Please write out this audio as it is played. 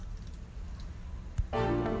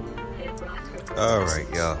Alright,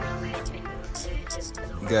 y'all.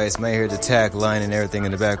 You guys may hear the tagline and everything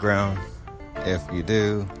in the background. If you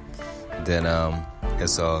do, then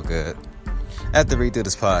it's all good. I have to redo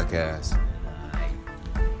this podcast.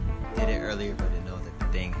 I did it earlier, but I didn't know that the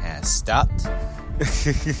thing has stopped.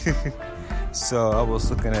 So I was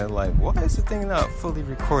looking at like, why is the thing not fully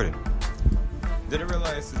recorded? Didn't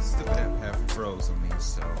realize the stupid app had froze on me,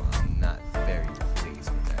 so I'm not very pleased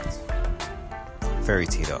with that. Very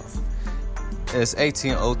teed off. It's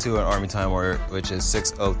 18:02 in Army time, which is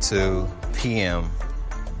 6:02 p.m.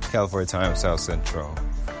 California time, South Central.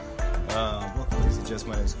 Welcome to Just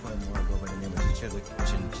My name is Quinn. I go by the name of Chili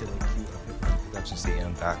Kitchen, Chili Q of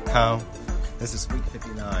HipHopProductionCM.com. This is week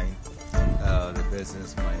 59. The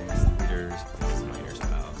business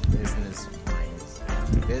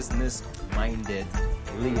minded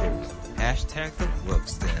leaders. Hashtag the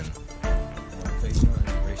books then. Motivational,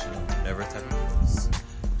 inspirational, whatever type of books.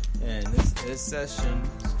 And this is session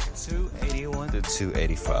 281 to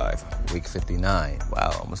 285, week 59.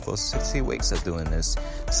 Wow, almost close to 60 weeks of doing this.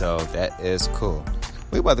 So that is cool.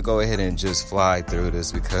 We're about to go ahead and just fly through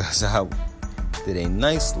this because I did a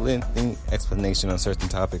nice lengthy explanation on certain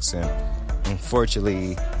topics, and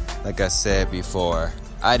unfortunately, like I said before,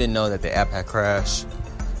 I didn't know that the app had crashed.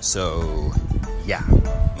 So yeah,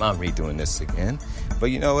 I'm redoing this again.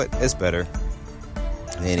 But you know what? It's better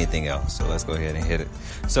than anything else. So let's go ahead and hit it.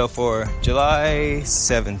 So for July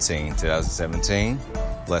 17, 2017,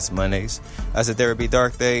 blessed Mondays, I said there would be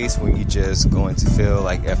dark days when you just going to feel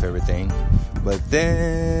like F everything. But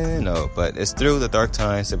it's through the dark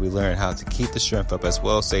times that we learn how to keep the strength up as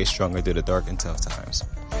well as stay stronger through the dark and tough times.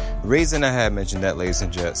 The reason I had mentioned that, ladies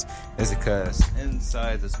and gents, is because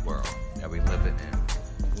inside this world that we live in,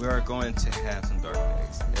 we are going to have some dark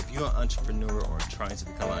days. If you're an entrepreneur or trying to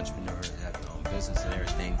become an entrepreneur and have your own business and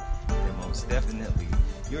everything, then most definitely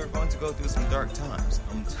you're going to go through some dark times.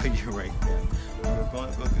 I'm going to tell you right now. You're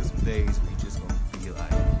going to go through some days where you're just going to be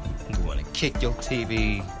like, you want to kick your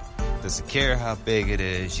TV, doesn't care how big it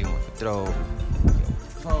is, you want to throw your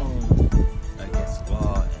phone against the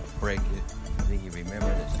wall and break it. And then you remember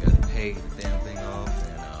that you got to pay the damn thing off,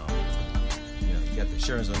 and you got the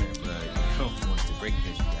insurance on it, but you don't want it to break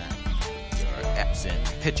because you got your apps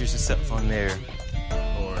and pictures and stuff on there,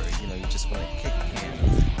 or you just want to kick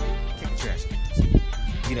the trash can.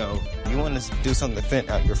 You want to do something to vent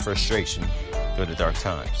out your frustration through the dark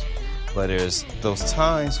times. But there's those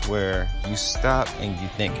times where you stop and you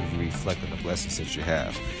think and you reflect on the blessings that you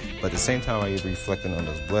have. But at the same time while you're reflecting on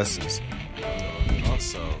those blessings, you're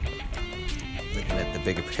also looking at the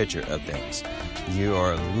bigger picture of things. You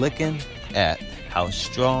are looking at how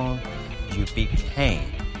strong you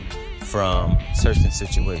became from certain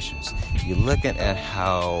situations. You're looking at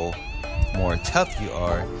how more tough you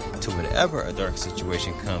are to whatever a dark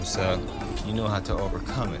situation comes up. You know how to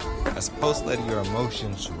overcome it. As opposed to letting your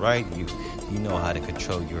emotions ride you, you know how to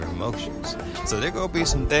control your emotions. So there gonna be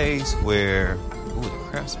some days where, the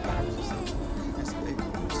crap spiders. That's a big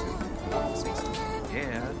one too.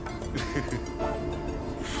 Yeah.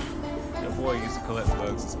 Your boy used to collect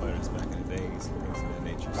bugs and spiders back in the days and things of that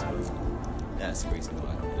nature. So that's the reason why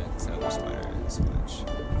I can tell which spider is which.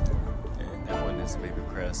 And that one is a baby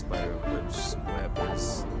crab spider, which web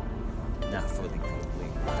is not fully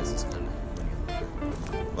complete because it's kind of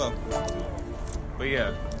well, but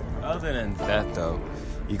yeah, other than that though,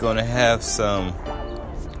 you're gonna have some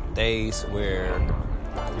days where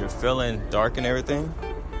you're feeling dark and everything,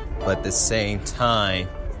 but at the same time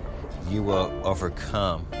you will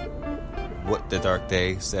overcome what the dark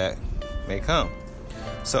days that may come.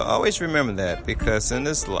 So always remember that, because in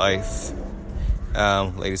this life,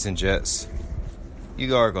 ladies and gents,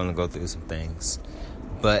 you are going to go through some things,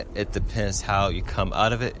 but it depends how you come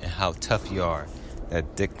out of it and how tough you are.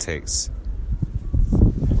 That dictates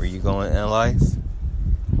where you're going in life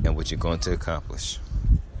and what you're going to accomplish.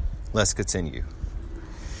 Let's continue.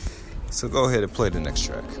 So go ahead and play the next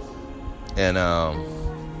track. And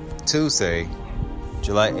Tuesday,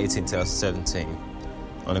 July 18, 2017,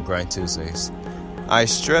 on the Grind Tuesdays, I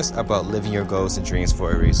stress about living your goals and dreams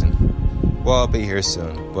for a reason. Well, I'll be here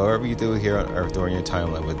soon. But whatever you do here on Earth during your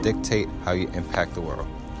timeline will dictate how you impact the world.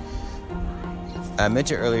 I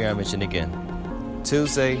mentioned earlier, I mentioned again.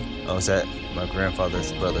 Tuesday, I was at my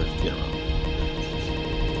grandfather's brother's funeral.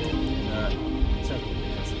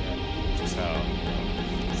 Just how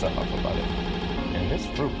off about it. And this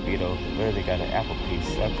fruit beetle literally got an apple piece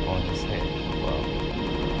stuck on his head. Well,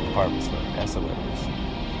 apartment store. That's hilarious.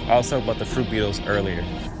 I was talking about the fruit beetles earlier.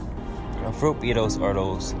 Fruit beetles are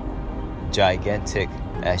those gigantic,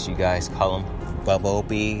 as you guys call them,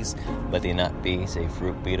 bumblebees, but they're not bees, they're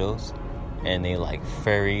fruit beetles. And they like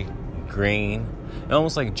very green,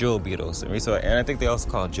 almost like jewel beetles. And I think they also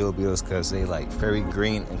call it jewel beetles because they like very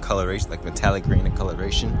green in coloration, like metallic green in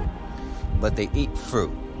coloration. But they eat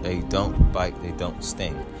fruit. They don't bite. They don't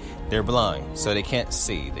sting. They're blind, so they can't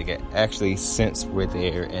see. They can actually sense with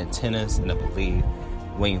their antennas and I believe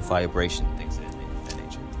wing vibration, things of that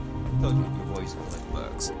nature. I told you your voice is like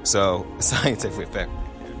bugs. So scientific fact.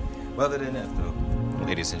 But other than that, though,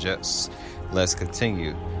 ladies and gents, let's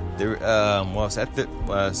continue. Was at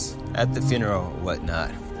the funeral and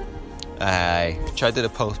whatnot. I tried to do the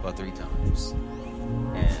post about 3 times,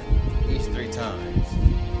 and each 3 times,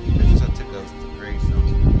 pictures I took of the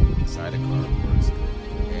gravestones inside the car, of course,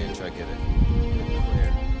 and try to get a clear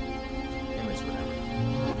image, whatever.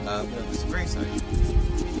 The spring site,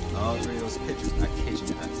 all 3 of those pictures, I kid you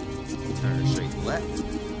not, turned straight black.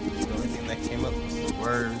 The only thing that came up was the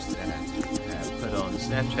words that I had put on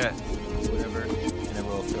Snapchat, whatever, and a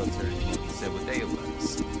little filter said what day it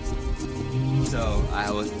was. So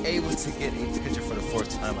I was able to get a picture for the 4th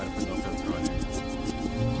time. I put no filter on it.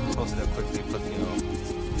 Posted up quickly, put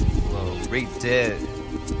little redid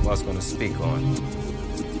what I was going to speak on.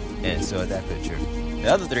 And so that picture. The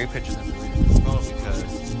other 3 pictures I deleted this phone because,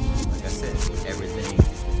 like I said, everything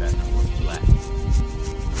in that was black.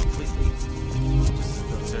 Completely. Just a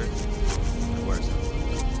filter and the words.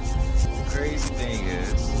 The crazy thing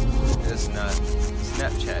is, it's not a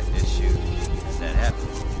Snapchat issue that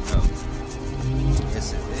happened. No.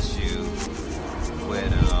 It's an issue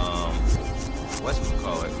with,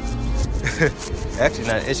 whatchamacallit. Actually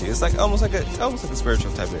not an issue. It's like almost like a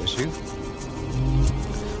spiritual type of issue.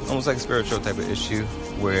 Almost like a spiritual type of issue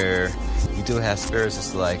where you do have spirits.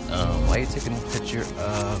 It's like, why are you taking a picture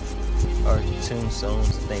of our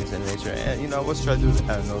tombstones and things of that nature? And, you know, what's trying to do,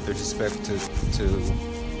 I don't know, there's respect to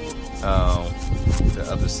the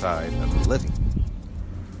other side of the living.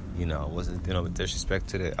 You know, wasn't, you know, with disrespect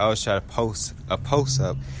to the, I was trying to post a post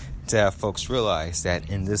up to have folks realize that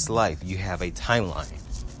in this life you have a timeline.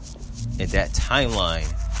 And that timeline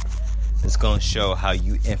is going to show how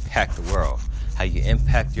you impact the world, how you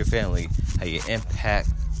impact your family, how you impact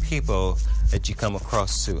people that you come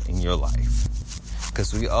across to in your life.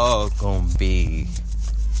 Because we all going to be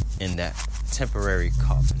in that temporary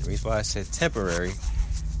coffin. The reason why I said temporary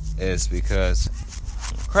is because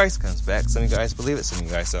Christ comes back. Some of you guys believe it, some of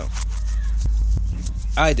you guys don't.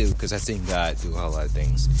 I do, because I've seen God do a whole lot of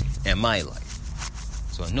things in my life.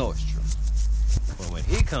 So I know it's true. But when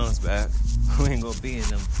he comes back, we ain't going to be in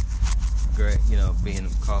them, you know, be in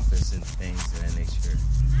them coffins and things of that nature.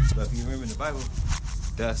 But if you remember in the Bible,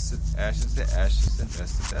 dust to ashes to ashes and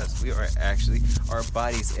dust to dust. We are actually, our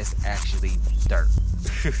bodies is actually dirt.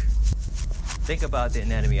 Think about the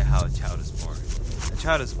anatomy of how a child is born. A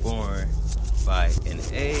child is born by an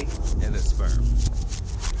egg and a sperm,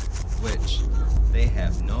 which they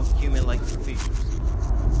have no human-like features.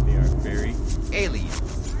 They are very alien.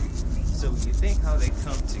 So when you think how they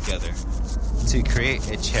come together to create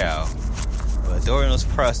a child, but during those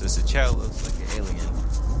processes, the child looks like an alien.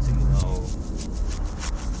 So, you know,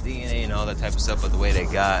 DNA and all that type of stuff, but the way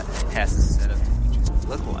that God has to set up to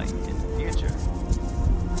look like in the future.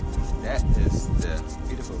 That is the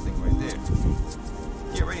beautiful thing right there.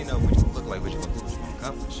 You already know what you're going to look like, what you're going to do, what you're going to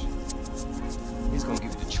accomplish. He's going to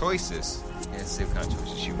give you the choices and see what kind of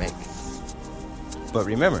choices you make. But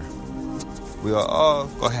remember, we are all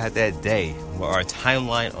going to have that day where our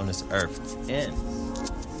timeline on this earth ends.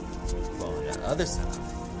 But on the other side,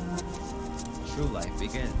 true life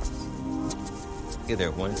begins.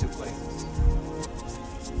 Either one or 2 places.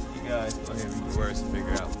 You guys go ahead and read the words and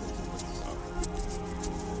figure out what this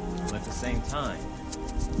are. But at the same time,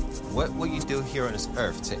 what will you do here on this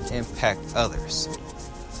earth to impact others?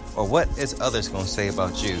 Or what is others going to say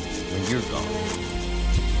about you when you're gone?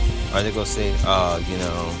 Are they going to say, oh, you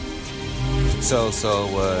know, so-so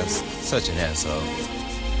was such an asshole.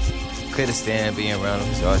 Couldn't stand being around him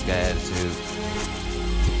because he always got attitude.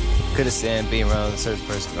 Couldn't stand being around a certain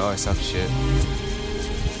person who always talking shit.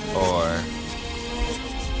 Or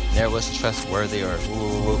never was trustworthy or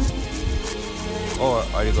woo. Or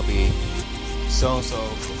are you going to be so-and-so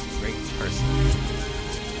great person?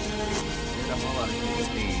 There's a whole lot of good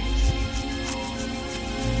deeds.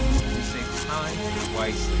 You save time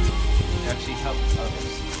wisely. You actually help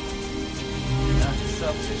others. You're not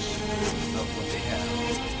selfish of what they have.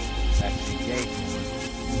 Actually gave more.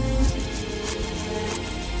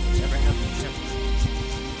 Never have to temper.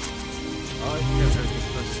 Always kept her a good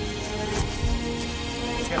person.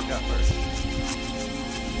 Kept God first.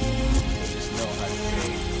 Just know how to say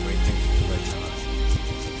the right things at the right time.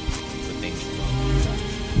 The things you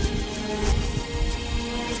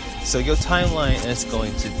don't. So your timeline is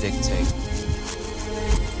going to dictate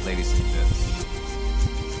ladies and gents,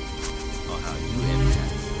 on how you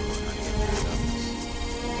impact or how you impact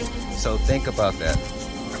others. So think about that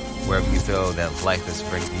wherever you feel that life is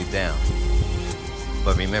bringing you down.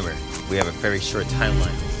 But remember, we have a very short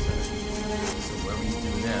timeline. So whatever you do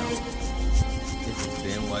now, if it's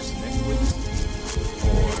binge watch Netflix,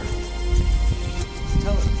 or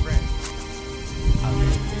tell a friend how they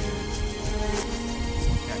did,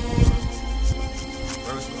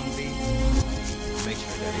 wherever it's going to be, make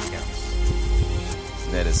sure that it counts.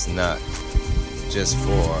 That it's not just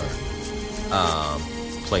for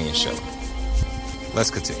playing show. Let's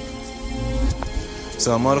continue.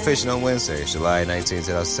 So on Motivational Wednesday, July 19,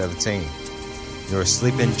 2017, your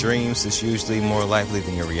sleeping dreams is usually more likely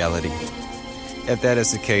than your reality. If that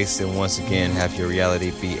is the case, then once again, have your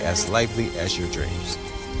reality be as likely as your dreams.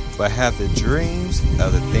 But have the dreams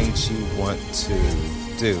of the things you want to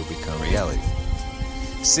do become reality.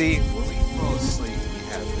 See, when we fall asleep, we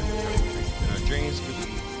have different types of dreams. And our dreams could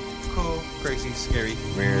be cool, crazy, scary,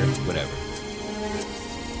 weird, whatever.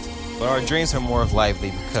 But our dreams are more lively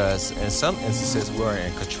because in some instances we're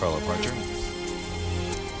in control of our dreams.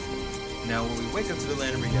 Now when we wake up to the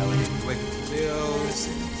land of reality, we wake up to bills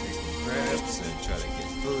and take crabs and try to get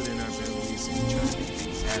food in our bellies and try to make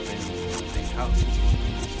things happen. We think houses,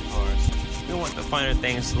 cars. We want the finer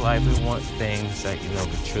things in life. We want things that,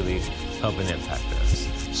 could truly help and impact us.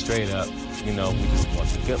 Straight up, we just want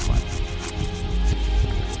the good life.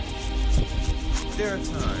 There are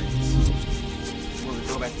times when we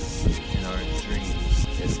go back to sleep and our dreams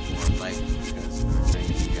is more likely because our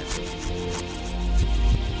dreams get me.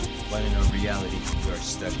 But in our reality, we are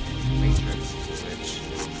stuck in the matrix, which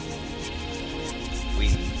we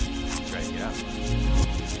try to get out.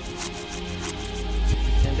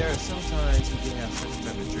 And there are some times when you have certain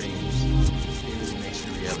type of dreams, it really makes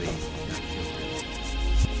your reality not feel real.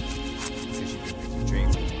 Because you can make your dream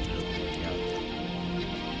reality.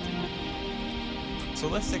 So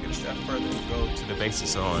let's take it a step further and go to the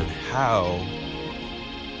basis on how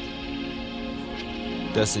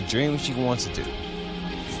does the dreams you want to do,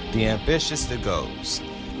 the ambitious, the goals,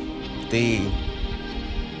 the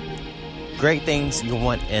great things you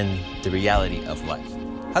want in the reality of life,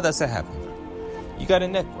 how does that happen? You got to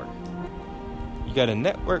network. You got to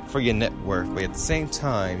network for your network, but at the same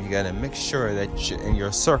time, you got to make sure that in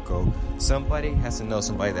your circle, somebody has to know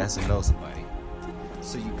somebody that has to know somebody.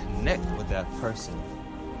 So you connect with that person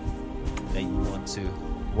that you want to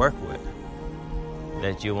work with,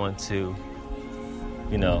 that you want to,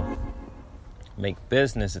 make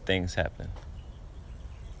business and things happen.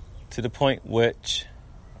 To the point which,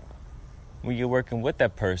 when you're working with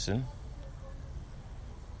that person,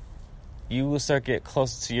 you will start to get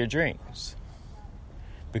closer to your dreams.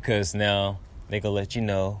 Because now they gonna let you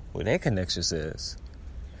know where their connections is.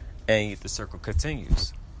 And the circle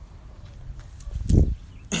continues.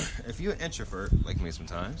 If you're an introvert, like me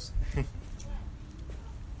sometimes, and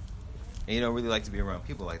you don't really like to be around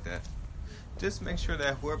people like that, just make sure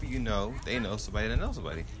that whoever you know, they know somebody that knows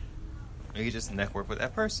somebody. And you just network with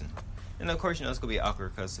that person. And of course, it's going to be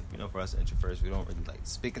awkward because, for us introverts, we don't really like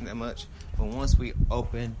speaking that much. But once we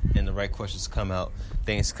open and the right questions come out,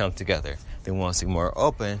 things come together. Then once we're more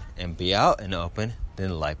open and be out and open,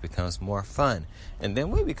 then life becomes more fun. And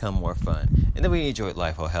then we become more fun. And then we enjoy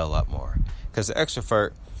life a hell lot more. Because the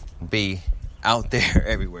extrovert be out there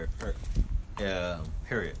everywhere.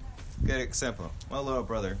 Period. Good example. My little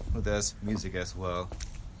brother, who does music as well,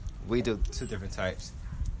 we do two different types.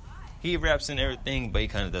 He raps and everything, but he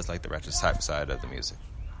kind of does like the ratchet type side of the music.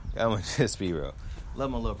 I'm gonna just be real. Love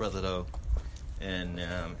my little brother though, and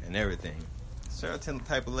everything. Certain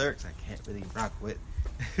type of lyrics I can't really rock with,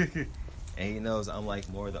 and he knows I'm like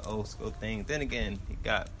more of the old school thing. Then again, he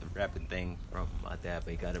got the rapping thing from my dad, but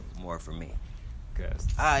he got it more from me, because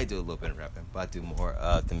I do a little bit of rapping, but I do more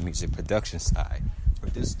of the music production side.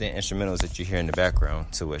 Produce the instrumentals that you hear in the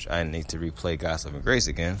background, to which I need to replay God's Love and Grace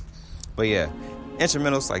again. But yeah,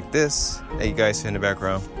 instrumentals like this that you guys hear in the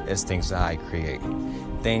background is things that I create.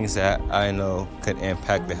 Things that I know could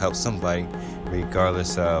impact to help somebody,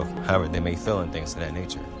 regardless of however they may feel and things of that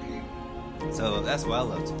nature. So that's what I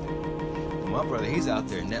love to do. My brother, he's out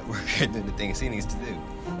there networking doing the things he needs to do.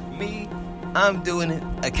 Me, I'm doing it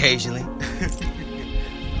occasionally.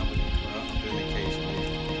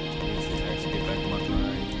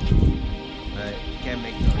 Can't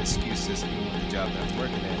make no excuses even with the job that I'm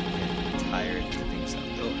working at and I'm tired of the things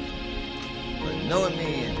I'm doing. But knowing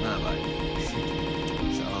me and my life,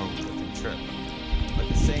 it's a whole different trip. But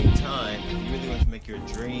at the same time, if you really want to make make your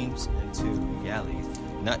dreams into realities.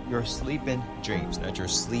 Not your sleeping dreams, not your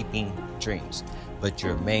sleeping dreams, but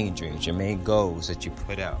your main dreams, your main goals that you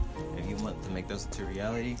put out. If you want to make those into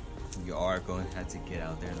reality, you are going to have to get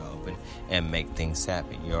out there in the open and make things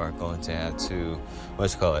happen. You are going to have to,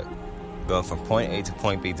 go from point A to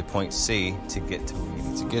point B to point C to get to where you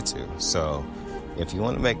need to get to. So if you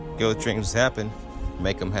want to make your dreams happen,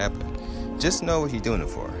 make them happen. Just know what you're doing it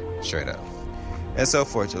for, straight up. And so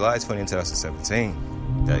for July 20,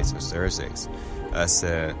 2017, days was Thursdays, I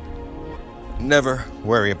said, never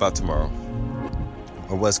worry about tomorrow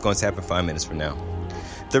or what's going to happen 5 minutes from now.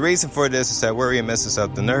 The reason for this is that worry messes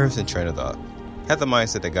up the nerves and train of thought. Have the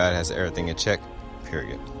mindset that God has everything in check,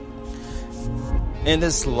 period. In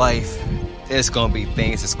this life, it's going to be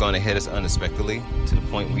things that's going to hit us unexpectedly to the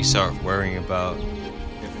point we start worrying about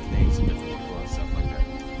different things and different people and stuff like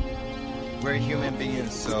that. We're human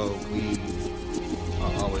beings, so we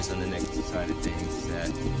are always on the negative side of things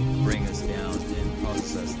that bring us down and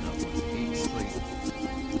causes us not want to eat, sleep,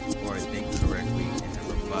 or think correctly and have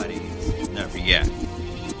our bodies not react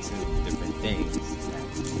to different things that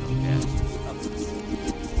up us.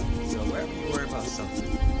 So wherever you worry about something,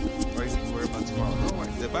 or if you worry about tomorrow, don't worry.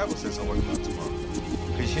 The Bible says don't worry about tomorrow,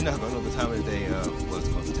 because you're not going to know the time of the day what's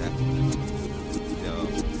going to happen. You know,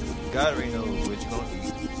 God already knows what you're going to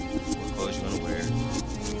eat, what clothes you're going to wear.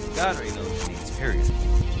 God already knows what you need, period.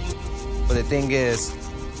 But the thing is,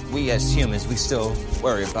 we as humans, we still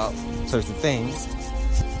worry about certain things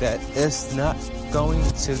that it's not going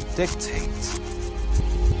to dictate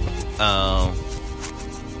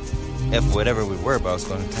if whatever we worry about is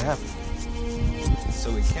going to happen.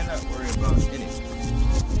 So we cannot worry about anything.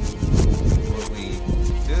 What we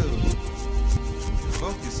do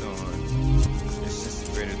focus on is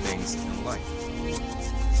just greater things in life.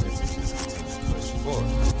 Let's just continue to push forward,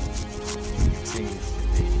 continue to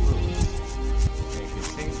make moves, and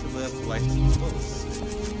continue to live life to the fullest.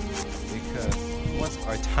 Because once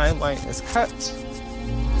our timeline is cut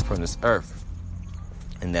from this earth,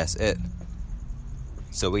 and that's it.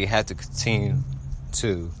 So we have to continue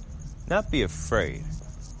to not be afraid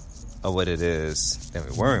of what it is that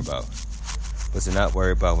we worry about, but to not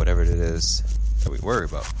worry about whatever it is that we worry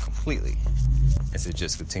about completely, and to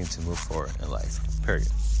just continue to move forward in life,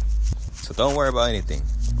 period. So don't worry about anything.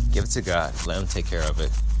 Give it to God. Let Him take care of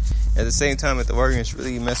it. At the same time, if the worrying is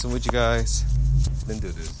really messing with you guys, then do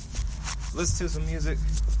this. Listen to some music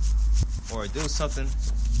or do something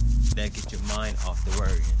that gets your mind off the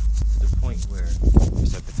worrying to the point where you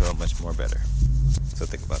start to feel much more better. So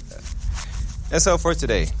think about that. And so for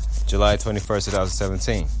today, July 21st,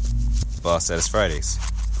 2017, Boss said it's Fridays.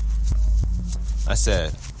 I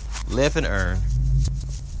said, live and earn,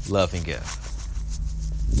 love and give.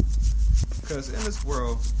 Because in this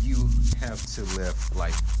world, you have to live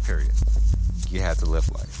life, period. You have to live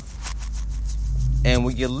life. And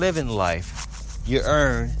when you live in life, you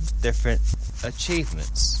earn different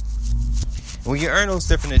achievements. And when you earn those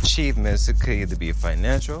different achievements, it could either be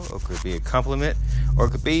financial, or it could be a compliment, or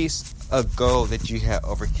it could be a goal that you have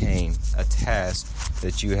overcame, a task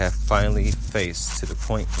that you have finally faced to the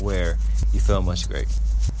point where you feel much great.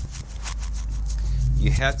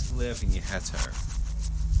 You have to live and you have to earn.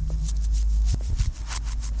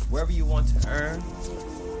 Wherever you want to earn,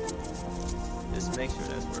 just make sure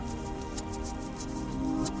that's working.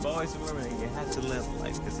 Boys and women, you have to live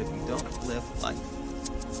life, because if you don't live life,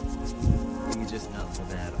 then you're just not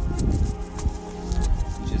living at all.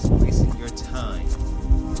 You're just wasting your time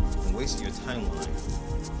and wasting your timeline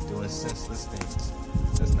doing senseless things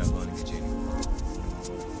that's not going to get you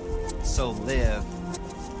anywhere. So live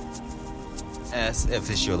as if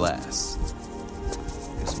it's your last.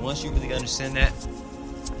 Because once you really understand that,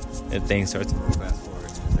 then things start to move fast forward in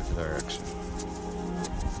a different direction.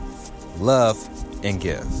 Love and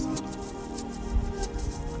give.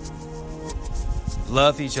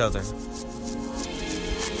 Love each other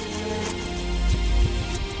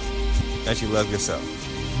as you love yourself.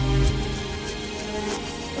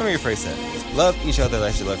 Let me rephrase that. Love each other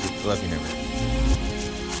as you love your neighbor.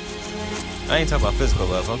 I ain't talking about physical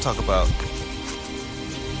love. I'm talking about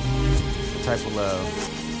the type of love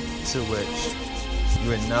to which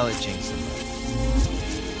you're acknowledging somebody.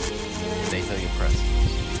 And they feel your presence.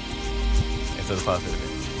 And feel the positive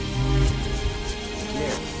energy.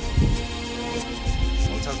 Yeah.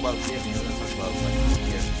 When we talk about giving, we're going to talk about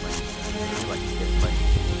like give money.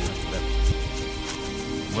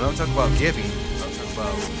 When I'm talking about giving, I'm talking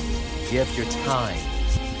about give your time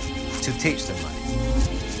to teach somebody,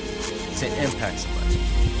 to impact somebody,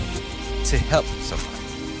 to help somebody.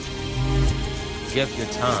 Give your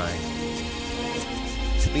time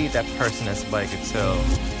to be that person that somebody can tell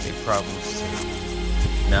their problems to.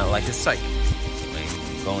 Not like a psychic. Like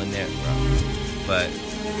going that route. But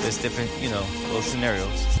there's different, little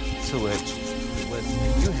scenarios to which what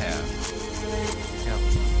you have.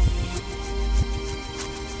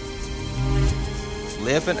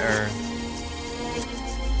 Live and earn.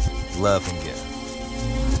 Love and give.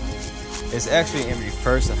 It's actually in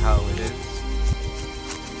reverse of how it is.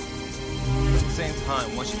 But at the same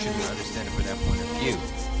time, once you truly understand it from that point of view,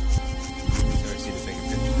 you start to see the bigger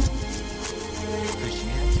picture. Because you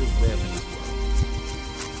have to live in this world.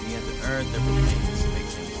 You have to earn different things to make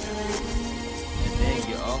things happen. And then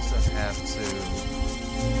you also have to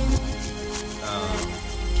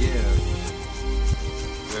give.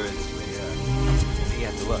 Where is this way up? And you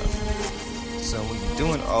have to love. So when you're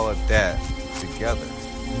doing all of that together,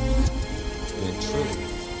 then truly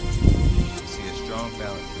you see a strong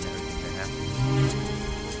balance in everything that happens.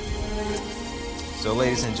 So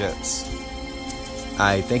ladies and gents,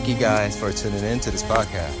 I thank you guys for tuning in to this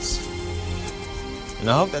podcast. And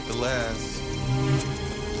I hope that the last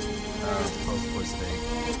post for today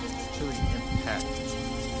truly impact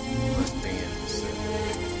what's being said.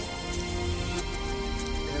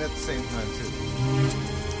 And at the same time too,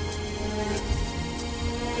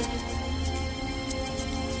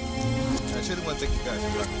 I truly want to thank you guys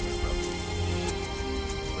for rocking with me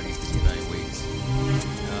for these 59 weeks.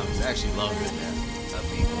 It's actually longer than that.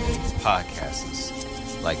 These podcasts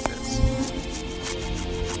like this.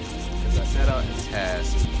 Because I set out a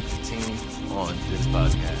task to continue on this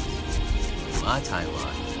podcast. My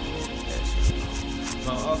timeline.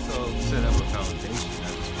 I'll also set up a foundation for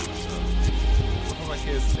myself. For my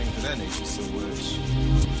kids and things of that nature, so which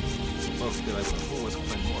folks feel like, oh, it's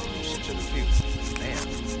playing more relationship to the future. Man,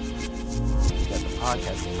 you got the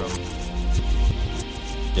podcast from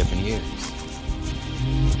different years.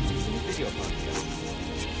 Video podcast.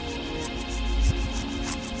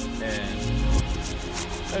 And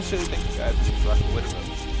I really thank you guys for rocking with it,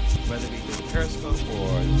 whether it be through Periscope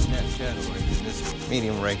or Snapchat or even this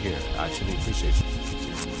medium right here. I actually appreciate it.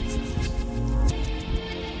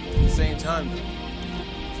 At the same time,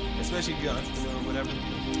 especially if you're an entrepreneur or whatever,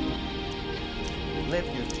 live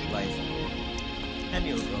your life and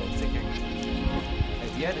your goals. Take care of yourself.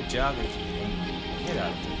 If you had a job that you hate, get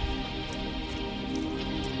out of it.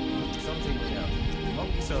 Something, the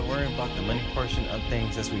moment you start worrying about the money portion of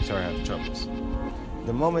things, that's when you start having troubles.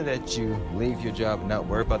 The moment that you leave your job and not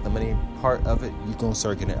worry about the money part of it, you're going to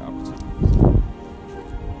start getting opportunities.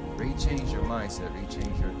 Rechange your mindset,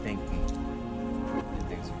 rechange your thinking, and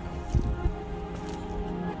things will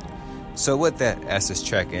come. So with that, as this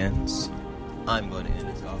track ends, I'm going to end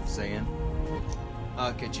this off saying,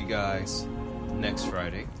 I'll catch you guys next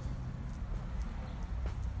Friday.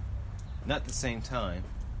 Not the same time,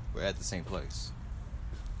 we're at the same place.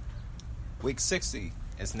 Week 60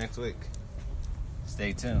 is next week.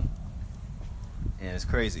 Stay tuned. And it's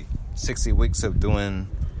crazy. 60 weeks of doing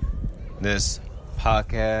this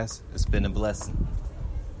podcast. It's been a blessing.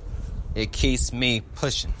 It keeps me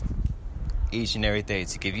pushing each and every day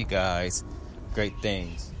to give you guys great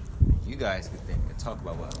things. You guys can think and talk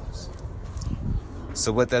about wellness.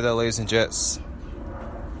 So with that, ladies and gents,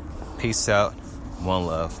 peace out. One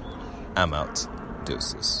love. I'm out.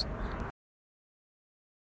 Deuces.